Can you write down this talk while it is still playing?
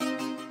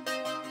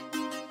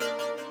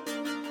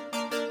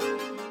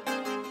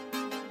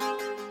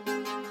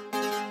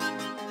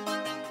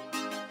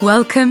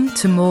Welcome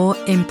to More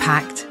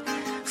Impact.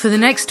 For the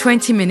next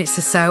 20 minutes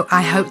or so,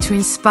 I hope to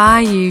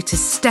inspire you to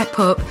step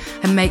up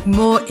and make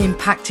more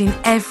impact in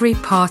every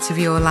part of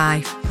your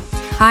life.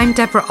 I'm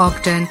Deborah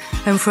Ogden,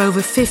 and for over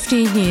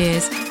 15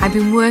 years, I've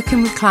been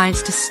working with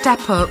clients to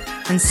step up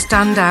and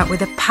stand out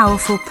with a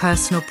powerful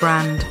personal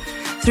brand.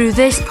 Through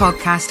this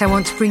podcast, I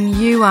want to bring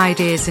you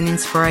ideas and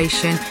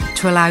inspiration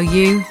to allow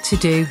you to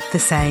do the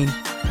same.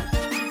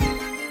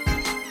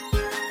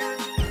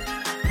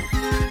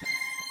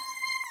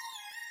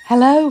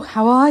 Hello,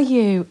 how are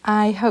you?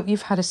 I hope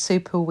you've had a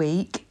super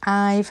week.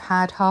 I've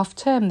had half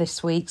term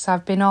this week, so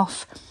I've been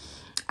off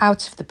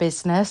out of the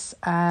business.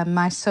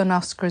 My son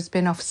Oscar has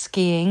been off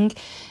skiing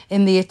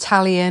in the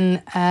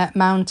Italian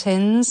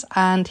mountains,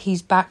 and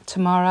he's back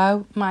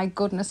tomorrow. My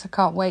goodness, I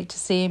can't wait to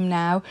see him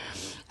now.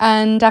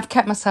 And I've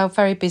kept myself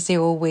very busy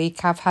all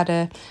week. I've had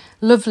a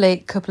lovely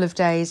couple of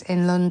days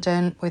in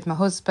London with my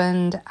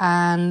husband,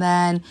 and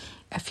then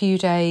a few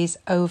days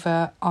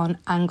over on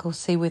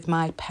Anglesey with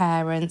my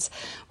parents,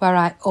 where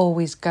I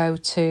always go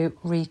to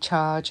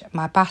recharge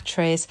my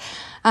batteries.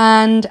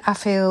 And I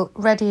feel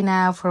ready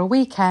now for a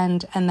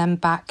weekend and then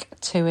back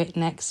to it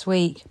next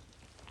week.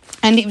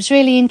 And it was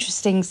really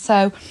interesting.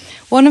 So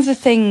one of the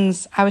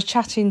things, I was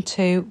chatting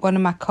to one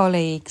of my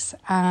colleagues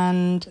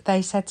and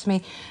they said to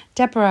me,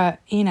 Deborah,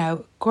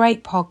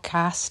 great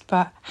podcast,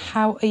 but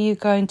how are you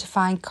going to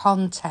find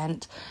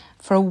content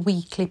for a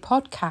weekly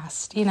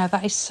podcast?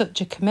 That is such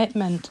a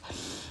commitment.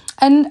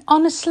 And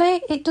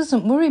honestly, it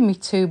doesn't worry me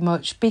too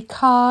much,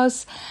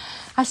 because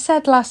I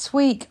said last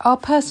week, our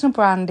personal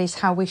brand is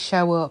how we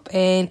show up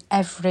in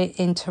every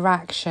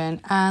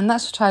interaction. And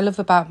that's what I love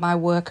about my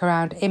work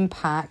around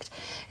impact,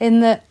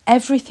 in that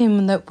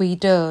everything that we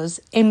do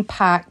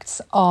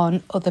impacts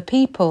on other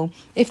people.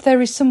 If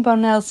there is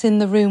someone else in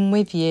the room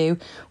with you,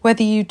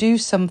 whether you do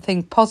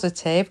something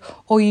positive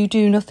or you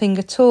do nothing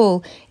at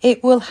all,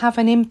 it will have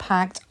an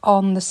impact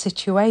on the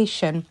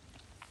situation.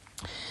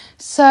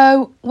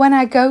 So when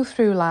we go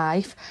through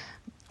life,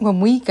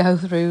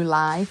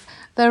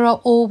 there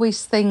are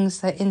always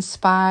things that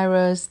inspire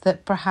us,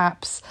 that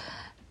perhaps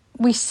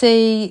we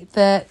see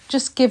that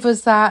just give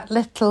us that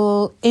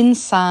little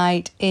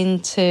insight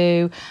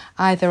into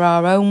either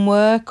our own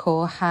work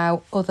or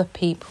how other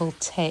people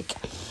tick.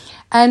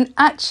 And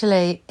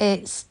actually,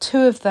 it's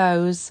two of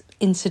those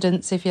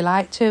incidents, if you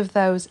like, two of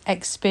those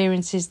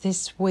experiences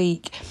this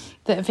week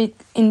that have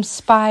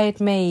inspired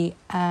me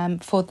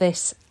for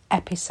this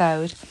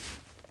episode.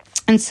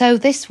 And so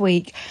this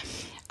week,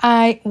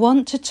 I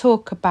want to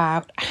talk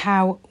about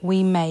how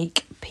we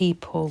make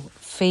people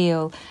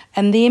feel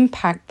and the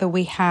impact that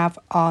we have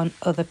on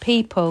other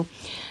people.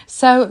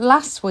 So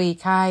last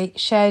week I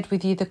shared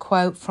with you the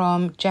quote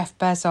from Jeff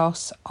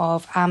Bezos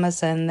of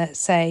Amazon that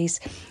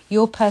says,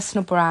 "Your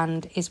personal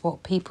brand is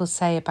what people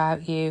say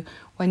about you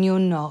when you're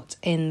not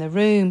in the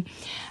room."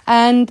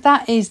 And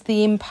that is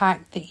the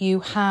impact that you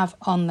have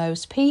on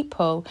those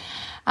people.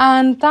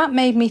 And that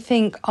made me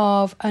think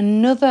of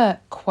another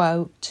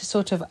quote to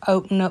sort of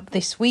open up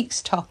this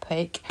week's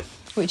topic,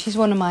 which is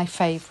one of my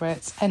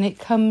favourites. And it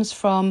comes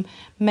from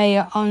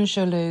Maya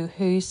Angelou,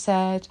 who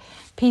said,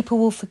 "People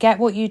will forget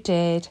what you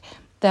did,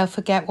 they'll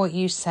forget what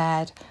you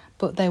said,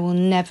 but they will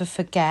never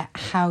forget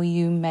how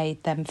you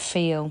made them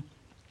feel."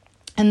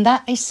 And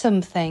that is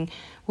something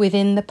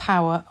within the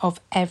power of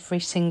every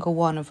single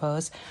one of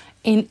us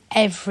in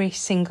every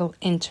single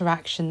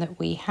interaction that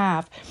we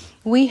have.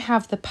 We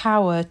have the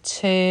power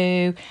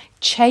to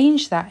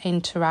change that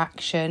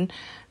interaction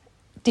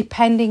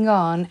depending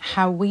on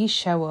how we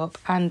show up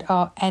and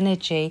our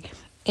energy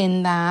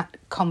in that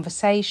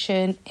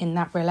conversation, in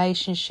that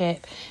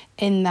relationship,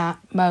 in that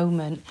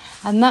moment.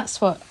 And that's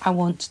what I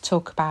want to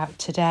talk about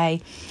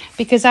today,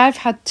 because I've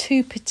had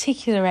two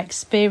particular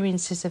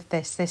experiences of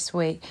this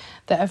week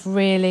that have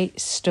really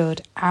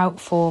stood out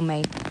for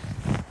me.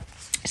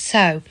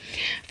 So,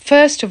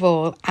 first of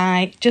all,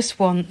 I just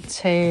want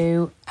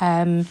to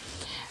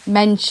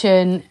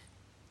mention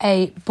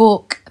a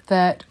book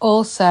that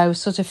also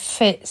sort of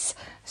fits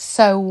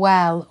so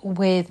well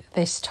with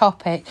this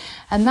topic,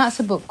 and that's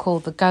a book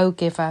called The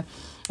Go-Giver.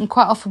 And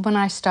quite often when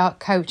I start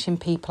coaching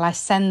people, I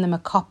send them a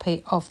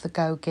copy of The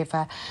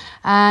Go-Giver.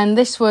 And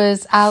this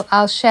was,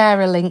 I'll share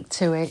a link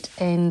to it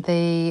in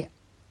the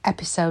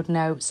episode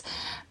notes.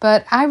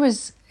 But I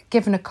was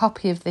given a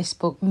copy of this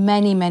book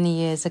many, many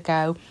years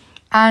ago.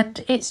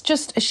 And it's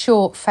just a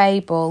short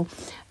fable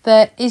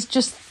that is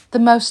just the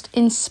most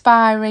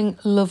inspiring,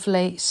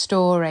 lovely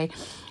story.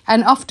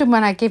 And often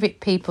when I give it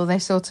people, they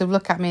sort of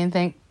look at me and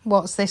think,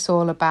 what's this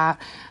all about?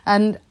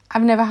 And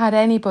I've never had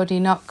anybody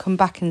not come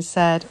back and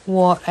said,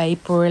 what a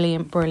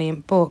brilliant,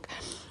 brilliant book.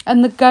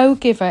 And The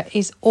Go-Giver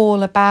is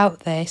all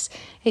about this.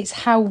 It's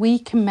how we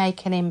can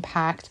make an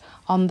impact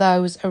on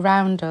those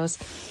around us.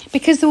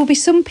 Because there will be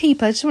some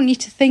people, I just want you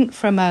to think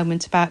for a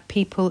moment about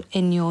people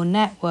in your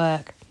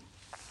network.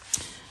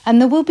 And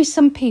there will be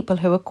some people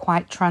who are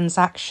quite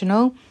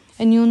transactional,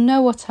 and you'll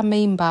know what I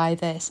mean by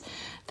this.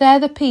 They're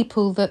the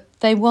people that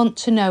they want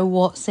to know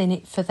what's in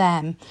it for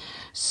them.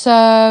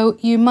 So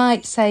you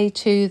might say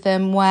to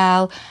them,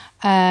 well,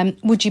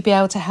 Would you be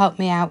able to help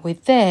me out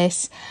with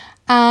this?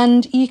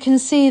 And you can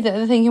see that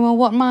they're thinking, well,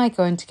 what am I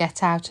going to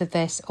get out of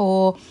this?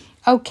 Or,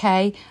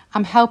 okay,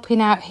 I'm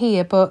helping out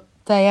here, but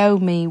they owe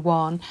me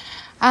one.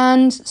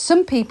 And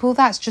some people,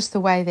 that's just the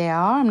way they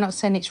are. I'm not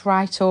saying it's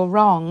right or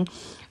wrong,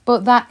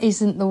 but that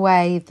isn't the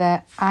way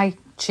that I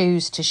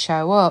choose to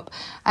show up.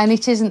 And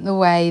it isn't the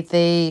way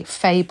the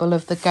fable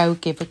of the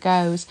go-giver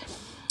goes.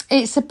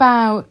 It's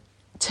about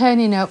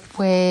turning up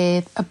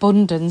with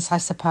abundance, I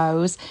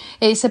suppose.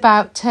 It's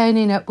about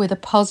turning up with a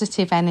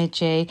positive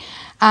energy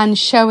and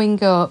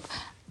showing up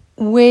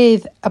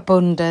with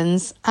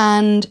abundance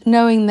and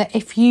knowing that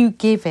if you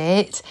give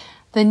it,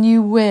 then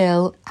you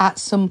will at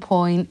some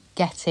point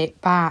get it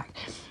back.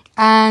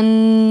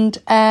 And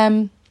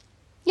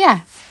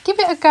give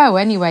it a go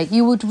anyway.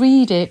 You would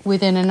read it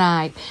within a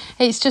night.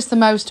 It's just the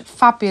most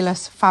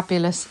fabulous,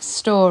 fabulous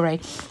story.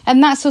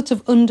 And that sort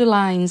of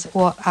underlines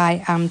what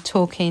I am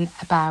talking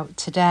about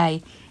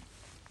today.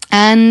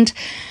 And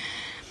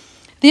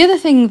the other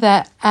thing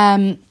that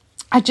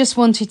I just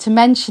wanted to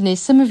mention is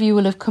some of you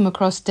will have come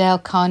across Dale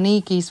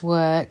Carnegie's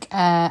work,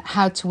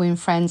 How to Win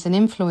Friends and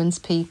Influence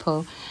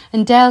People.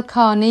 And Dale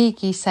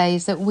Carnegie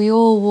says that we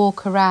all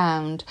walk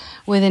around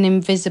with an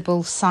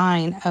invisible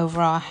sign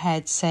over our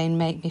heads saying,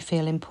 make me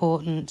feel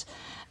important.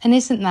 And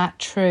isn't that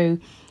true?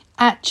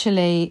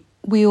 Actually,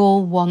 we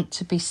all want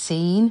to be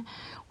seen.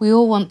 We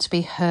all want to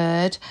be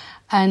heard.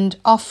 And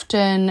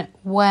often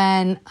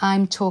when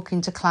I'm talking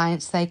to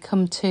clients, they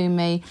come to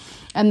me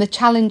and the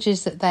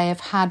challenges that they have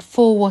had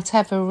for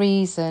whatever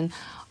reason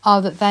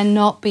are that they're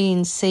not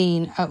being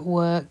seen at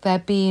work, they're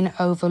being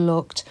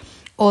overlooked,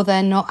 or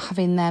they're not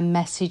having their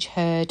message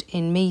heard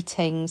in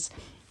meetings.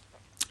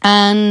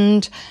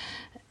 And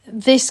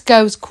this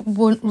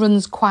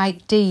runs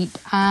quite deep,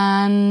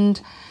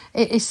 and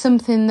it is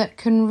something that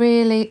can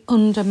really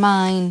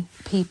undermine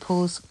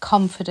people's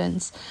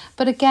confidence.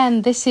 But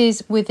again, this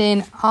is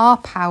within our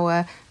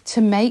power to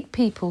make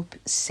people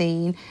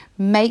seen,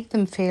 make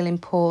them feel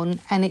important,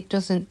 and it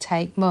doesn't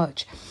take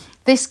much.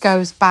 This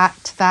goes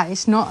back to that.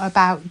 It's not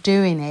about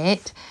doing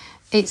it,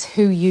 it's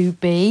who you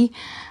be.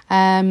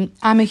 I'm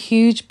a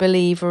huge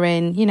believer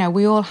in,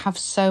 we all have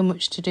so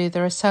much to do.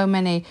 There are so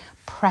many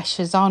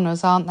pressures on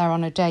us, aren't there,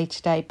 on a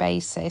day-to-day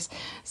basis.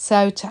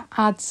 So to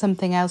add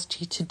something else to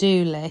your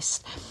to-do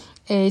list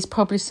is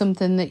probably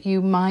something that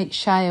you might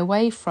shy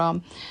away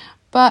from.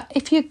 But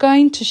if you're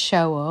going to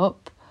show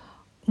up,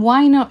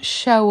 why not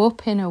show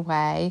up in a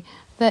way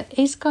that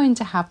is going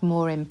to have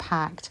more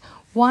impact?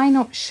 Why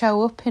not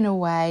show up in a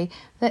way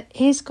that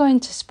is going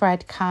to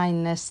spread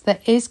kindness,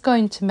 that is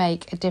going to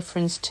make a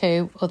difference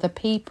to other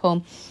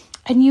people?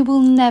 And you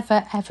will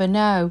never, ever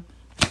know.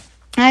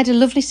 I had a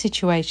lovely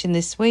situation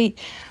this week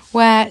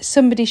where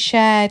somebody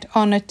shared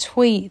on a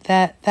tweet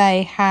that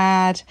they'd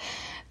had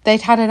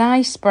an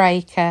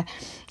icebreaker,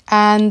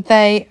 and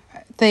the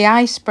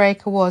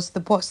icebreaker was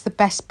what's the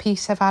best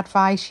piece of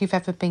advice you've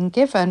ever been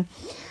given?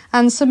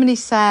 And somebody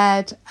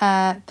said,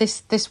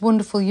 this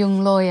wonderful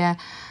young lawyer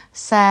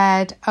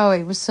said,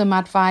 it was some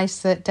advice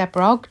that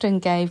Deborah Ogden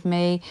gave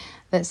me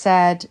that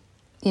said,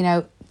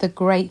 the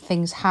great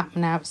things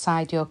happen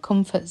outside your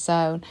comfort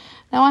zone.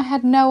 Now, I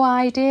had no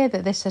idea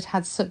that this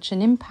had such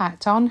an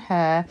impact on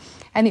her,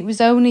 and it was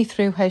only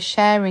through her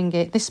sharing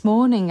it this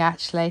morning,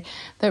 actually,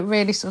 that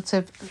really sort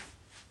of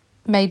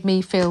made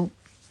me feel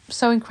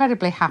so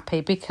incredibly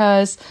happy,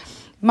 because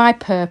my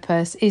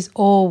purpose is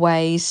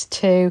always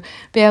to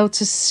be able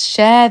to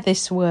share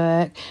this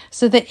work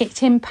so that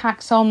it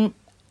impacts on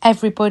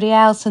everybody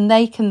else and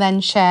they can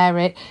then share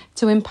it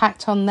to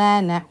impact on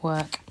their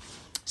network.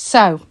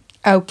 So,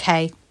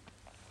 okay,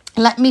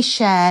 let me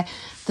share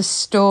the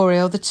story,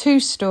 or the two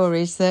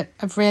stories that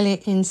have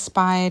really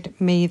inspired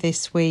me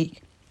this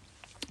week.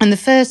 And the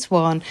first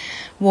one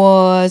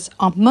was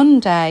on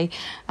Monday,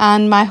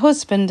 and my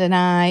husband and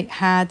I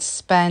had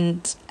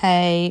spent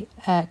a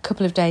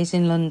couple of days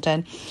in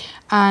London,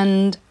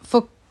 and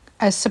for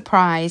a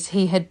surprise,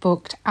 he had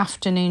booked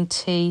afternoon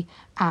tea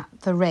at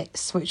the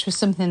Ritz, which was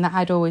something that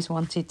I'd always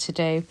wanted to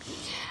do.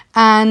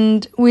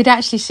 And we'd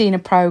actually seen a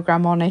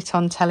programme on it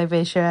on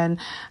television,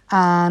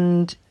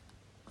 and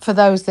for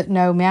those that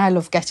know me, I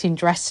love getting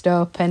dressed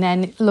up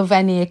and love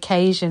any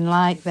occasion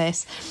like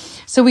this.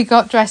 So we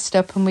got dressed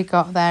up and we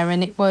got there,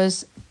 and it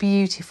was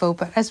beautiful.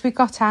 But as we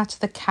got out of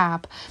the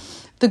cab,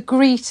 the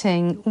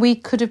greeting, we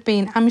could have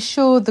been, I'm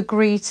sure the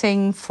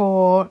greeting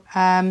for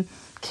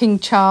King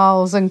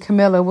Charles and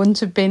Camilla wouldn't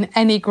have been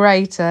any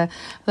greater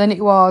than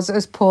it was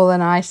as Paul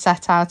and I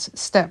stepped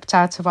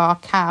out of our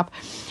cab.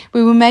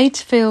 We were made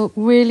to feel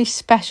really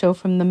special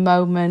from the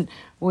moment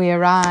we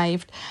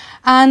arrived.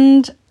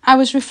 And I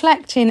was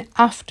reflecting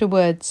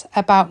afterwards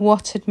about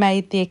what had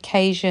made the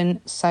occasion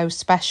so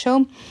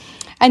special.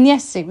 And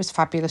yes, it was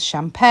fabulous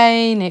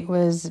champagne, it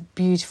was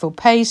beautiful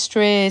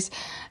pastries,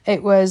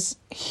 it was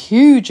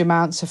huge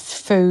amounts of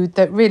food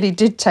that really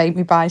did take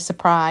me by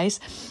surprise,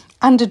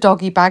 and a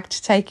doggy bag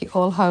to take it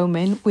all home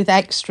in with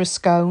extra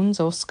scones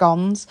or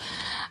scones.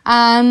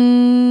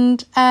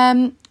 And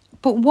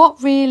but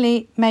what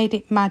really made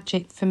it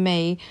magic for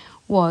me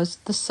was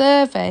the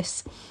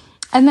service.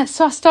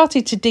 So I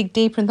started to dig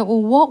deeper and thought,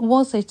 well, what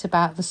was it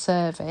about the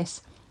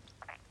service?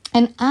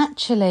 And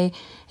actually,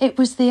 it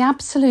was the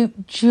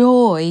absolute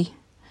joy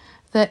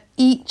that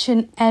each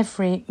and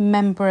every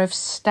member of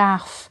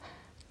staff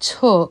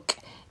took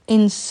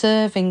in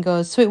serving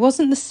us. So it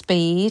wasn't the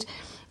speed,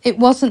 it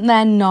wasn't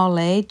their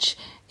knowledge,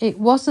 it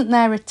wasn't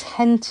their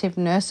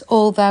attentiveness,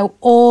 although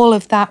all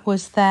of that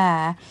was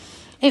there.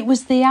 It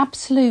was the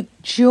absolute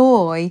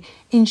joy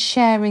in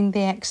sharing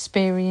the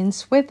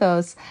experience with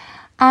us.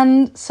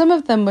 And some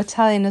of them were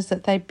telling us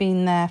that they'd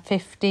been there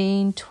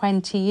 15,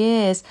 20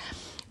 years.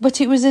 But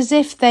it was as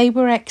if they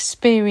were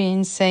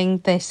experiencing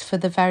this for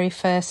the very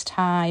first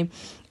time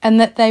and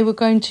that they were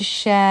going to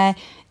share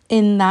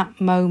in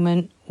that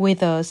moment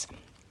with us.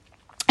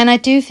 And I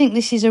do think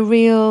this is a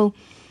real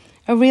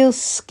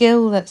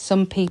skill that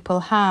some people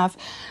have.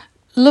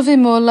 Love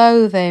him or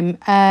loathe him,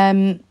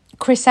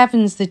 Chris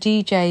Evans, the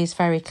DJ, is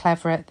very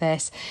clever at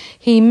this.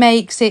 He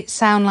makes it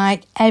sound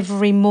like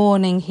every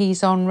morning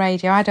he's on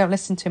radio. I don't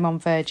listen to him on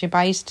Virgin, but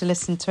I used to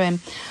listen to him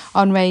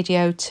on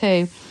Radio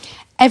 2.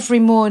 Every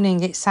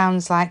morning it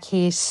sounds like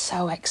he is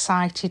so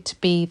excited to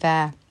be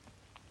there.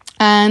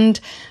 And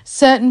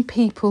certain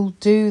people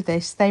do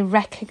this. They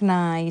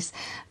recognise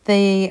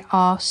they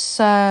are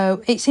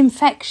so... It's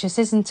infectious,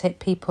 isn't it,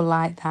 people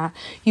like that?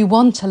 You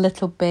want a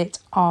little bit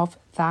of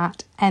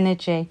that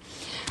energy.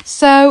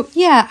 So,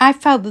 yeah, I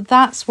felt that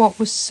that's what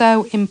was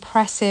so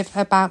impressive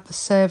about the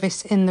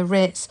service in the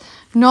Ritz.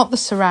 Not the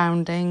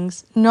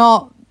surroundings,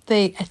 not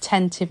the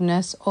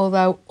attentiveness,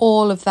 although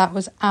all of that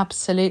was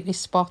absolutely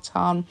spot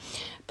on.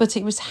 But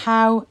it was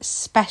how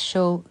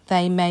special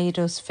they made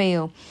us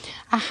feel.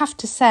 I have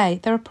to say,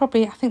 there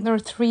are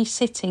 3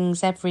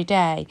 sittings every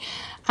day.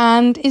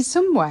 And in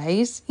some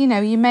ways,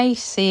 you may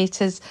see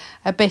it as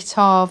a bit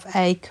of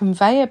a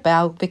conveyor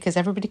belt because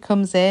everybody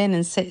comes in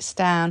and sits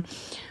down.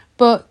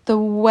 But the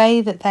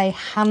way that they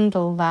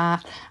handle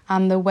that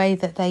and the way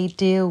that they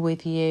deal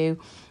with you,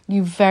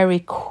 you very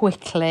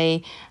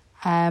quickly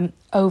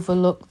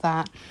overlook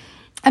that.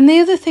 And the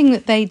other thing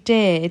that they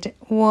did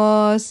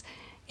was...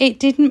 It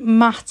didn't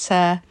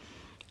matter.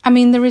 I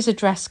mean, there is a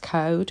dress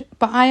code,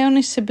 but I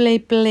honestly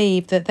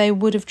believe that they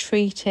would have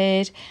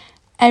treated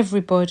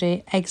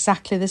everybody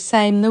exactly the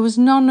same. There was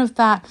none of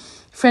that.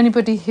 For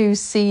anybody who's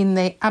seen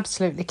the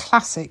absolutely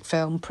classic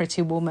film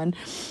Pretty Woman,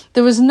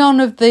 there was none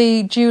of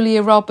the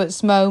Julia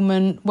Roberts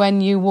moment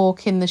when you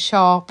walk in the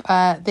shop,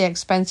 the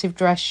expensive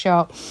dress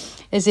shop,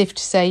 as if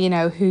to say,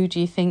 who do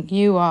you think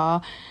you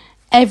are?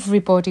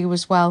 Everybody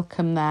was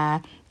welcome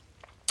there.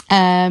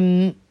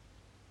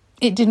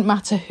 It didn't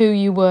matter who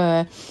you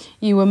were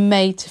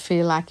made to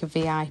feel like a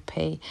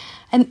VIP.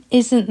 And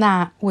isn't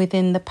that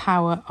within the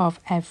power of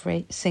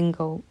every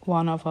single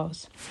one of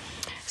us?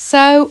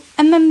 So,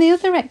 and then the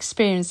other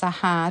experience I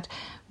had,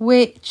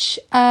 which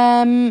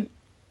I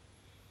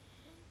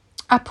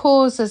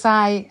pause as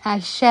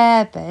I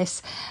share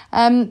this,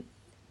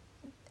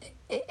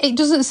 it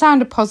doesn't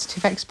sound a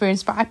positive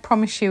experience, but I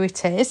promise you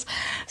it is.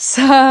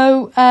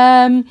 So,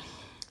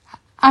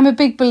 I'm a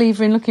big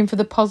believer in looking for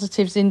the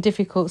positives in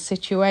difficult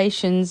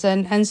situations,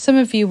 and some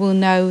of you will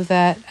know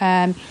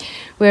that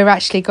we're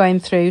actually going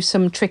through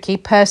some tricky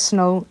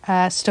personal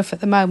stuff at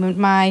the moment.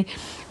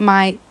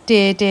 My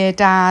dear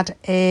dad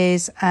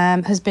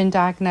has been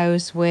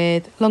diagnosed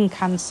with lung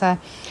cancer,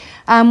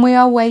 and we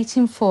are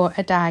waiting for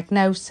a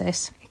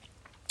diagnosis.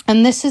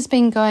 And this has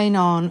been going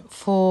on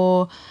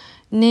for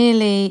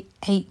nearly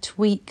 8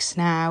 weeks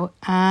now,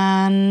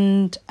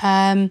 and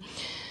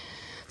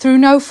through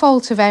no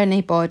fault of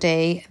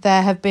anybody,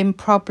 there have been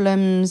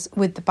problems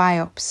with the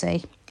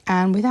biopsy.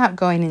 And without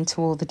going into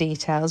all the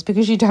details,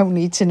 because you don't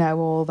need to know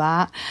all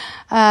that,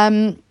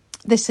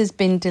 this has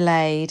been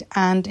delayed,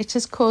 and it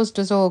has caused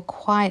us all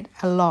quite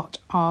a lot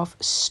of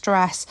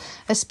stress,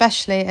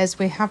 especially as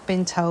we have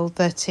been told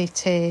that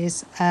it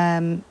is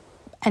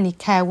any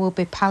care will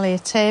be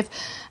palliative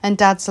and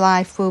Dad's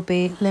life will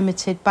be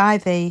limited by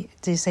the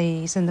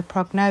disease and the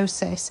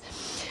prognosis.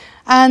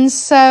 And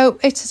so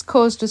it has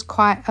caused us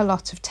quite a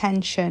lot of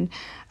tension.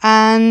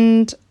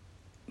 And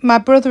my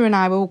brother and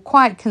I were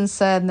quite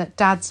concerned that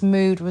Dad's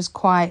mood was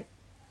quite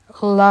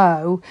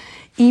low,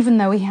 even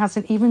though he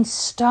hasn't even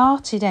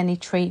started any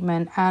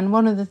treatment. And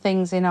one of the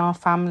things in our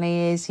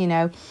family is,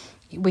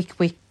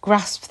 we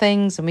grasp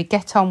things and we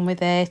get on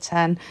with it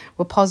and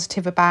we're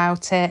positive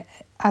about it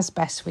as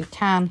best we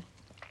can.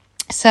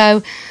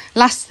 So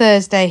last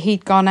Thursday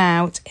he'd gone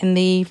out in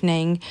the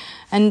evening,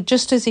 and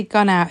just as he'd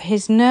gone out,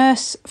 his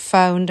nurse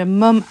phoned and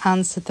Mum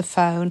answered the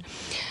phone,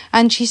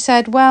 and she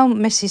said, well,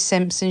 Mrs.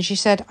 Simpson, she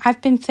said, I've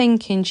been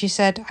thinking, she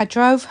said, I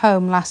drove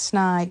home last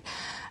night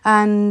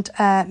and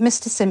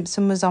Mr.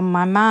 Simpson was on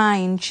my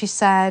mind. She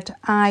said,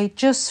 I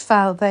just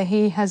felt that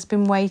he has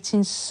been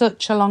waiting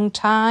such a long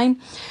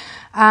time,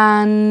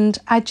 and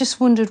I just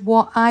wondered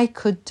what I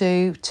could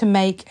do to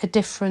make a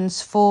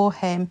difference for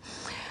him.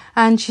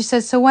 And she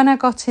said, so when I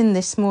got in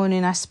this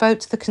morning, I spoke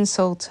to the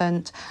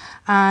consultant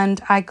and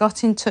I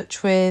got in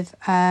touch with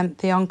the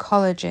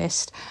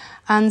oncologist,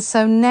 And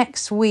so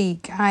next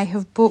week I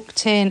have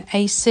booked in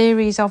a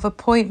series of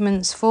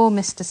appointments for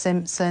Mr.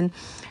 Simpson.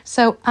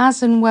 So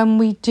as and when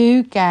we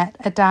do get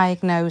a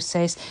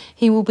diagnosis,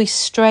 he will be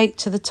straight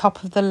to the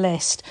top of the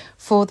list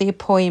for the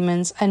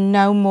appointments and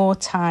no more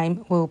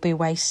time will be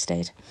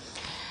wasted.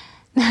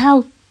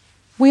 Now,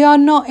 we are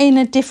not in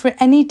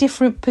any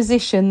different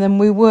position than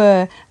we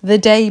were the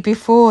day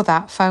before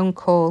that phone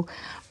call,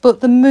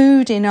 but the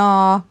mood in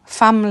our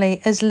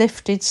family has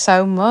lifted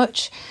so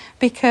much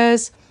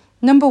because,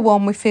 number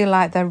one, we feel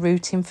like they're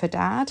rooting for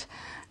Dad.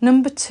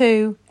 Number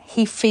two,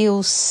 he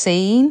feels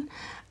seen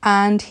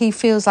and he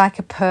feels like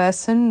a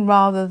person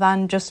rather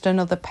than just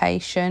another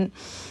patient.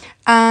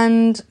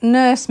 And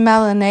Nurse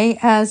Melanie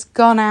has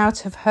gone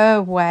out of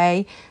her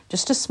way,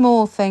 just a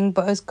small thing,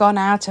 but has gone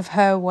out of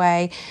her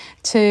way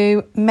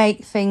to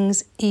make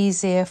things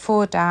easier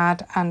for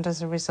Dad and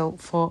as a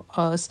result for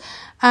us.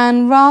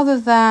 And rather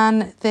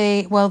than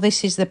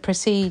this is the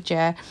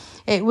procedure,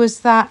 it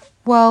was that,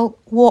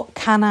 what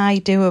can I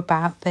do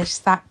about this?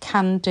 That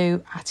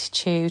can-do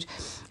attitude.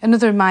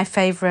 Another of my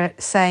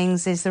favourite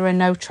sayings is there are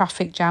no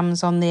traffic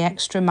jams on the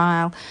extra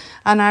mile.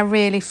 And I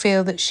really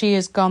feel that she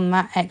has gone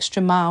that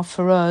extra mile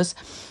for us.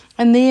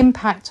 And the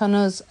impact on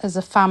us as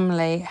a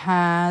family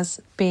has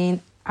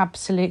been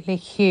absolutely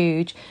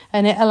huge.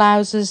 And it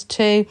allows us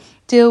to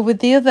deal with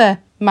the other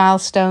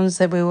milestones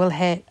that we will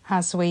hit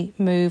as we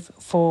move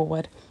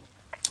forward.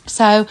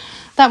 So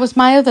that was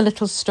my other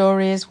little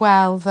story as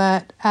well,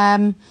 that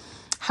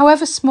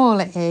however small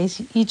it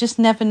is, you just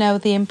never know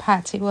the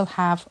impact it will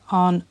have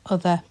on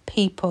other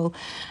people.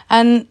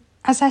 And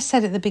as I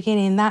said at the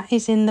beginning, that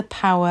is in the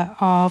power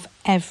of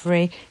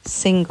every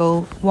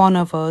single one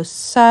of us.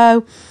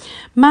 So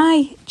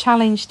my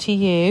challenge to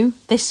you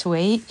this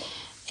week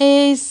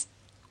is,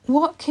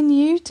 what can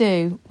you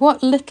do?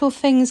 What little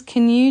things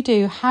can you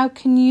do? How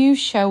can you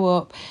show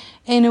up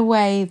in a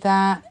way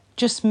that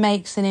just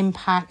makes an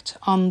impact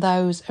on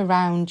those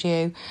around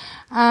you?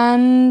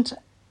 And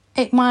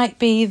it might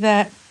be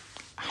that,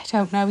 I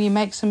don't know, you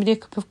make somebody a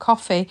cup of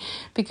coffee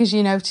because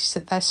you notice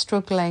that they're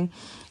struggling.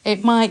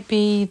 It might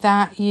be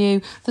that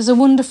there's a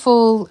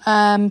wonderful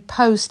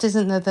post,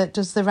 isn't there, that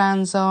does the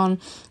rounds on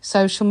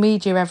social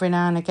media every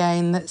now and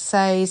again that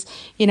says,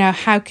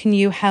 how can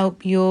you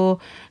help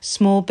your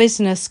small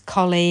business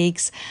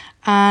colleagues?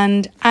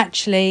 And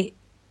actually,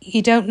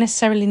 you don't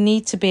necessarily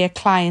need to be a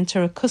client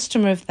or a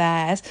customer of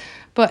theirs,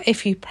 but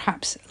if you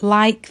perhaps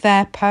like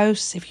their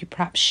posts, if you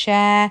perhaps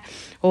share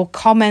or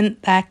comment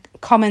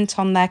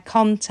on their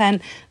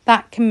content,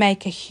 that can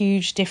make a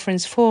huge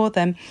difference for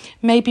them.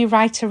 Maybe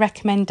write a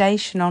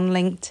recommendation on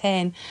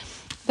LinkedIn.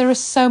 There are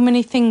so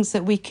many things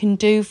that we can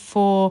do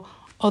for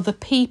other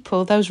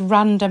people, those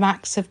random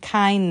acts of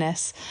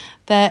kindness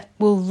that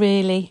will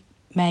really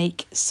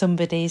make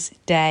somebody's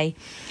day.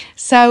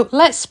 So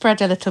let's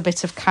spread a little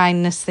bit of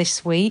kindness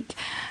this week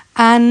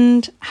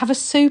and have a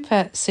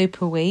super,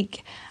 super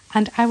week.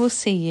 And I will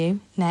see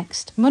you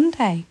next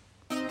Monday.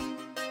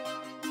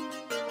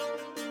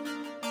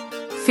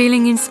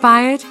 Feeling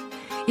inspired?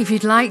 If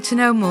you'd like to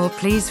know more,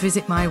 please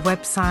visit my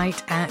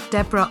website at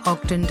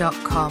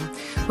deborahogden.com,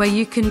 where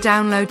you can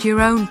download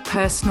your own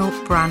personal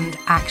brand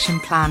action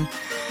plan.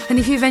 And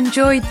if you've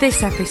enjoyed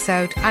this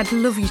episode, I'd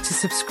love you to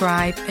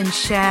subscribe and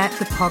share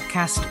the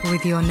podcast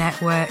with your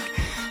network.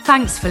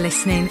 Thanks for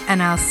listening,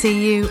 and I'll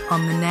see you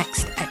on the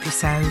next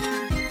episode.